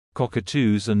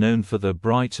Cockatoos are known for their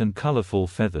bright and colorful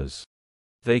feathers.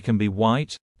 They can be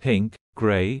white, pink,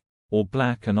 gray, or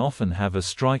black and often have a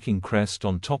striking crest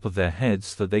on top of their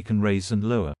heads that they can raise and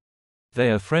lower.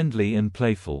 They are friendly and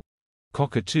playful.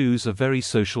 Cockatoos are very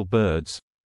social birds.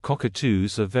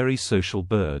 Cockatoos are very social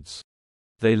birds.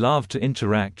 They love to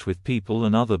interact with people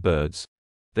and other birds.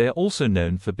 They are also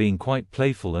known for being quite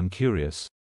playful and curious.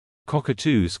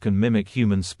 Cockatoos can mimic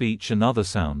human speech and other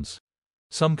sounds.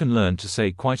 Some can learn to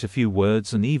say quite a few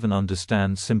words and even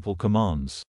understand simple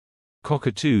commands.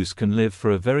 Cockatoos can live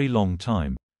for a very long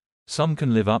time. Some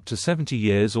can live up to 70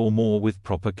 years or more with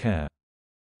proper care.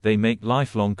 They make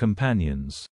lifelong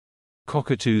companions.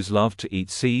 Cockatoos love to eat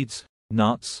seeds,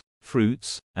 nuts,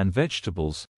 fruits, and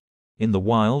vegetables. In the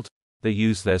wild, they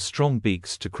use their strong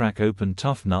beaks to crack open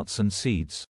tough nuts and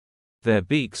seeds. Their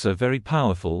beaks are very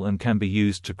powerful and can be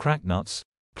used to crack nuts,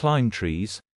 climb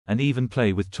trees, and even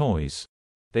play with toys.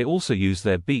 They also use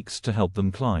their beaks to help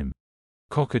them climb.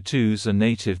 Cockatoos are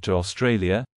native to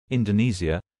Australia,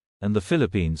 Indonesia, and the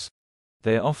Philippines.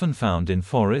 They are often found in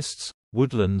forests,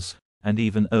 woodlands, and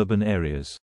even urban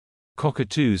areas.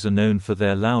 Cockatoos are known for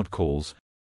their loud calls.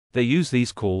 They use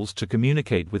these calls to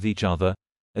communicate with each other,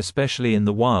 especially in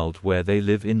the wild where they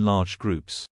live in large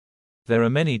groups. There are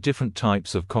many different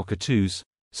types of cockatoos,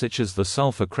 such as the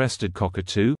sulphur-crested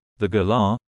cockatoo, the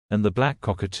galah, and the black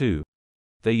cockatoo.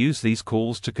 They use these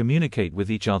calls to communicate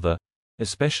with each other,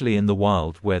 especially in the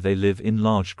wild where they live in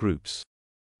large groups.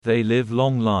 They live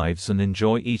long lives and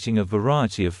enjoy eating a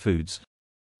variety of foods.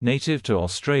 Native to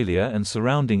Australia and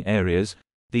surrounding areas,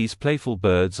 these playful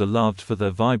birds are loved for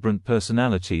their vibrant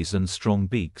personalities and strong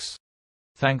beaks.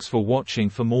 Thanks for watching.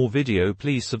 For more video,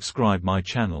 please subscribe my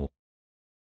channel.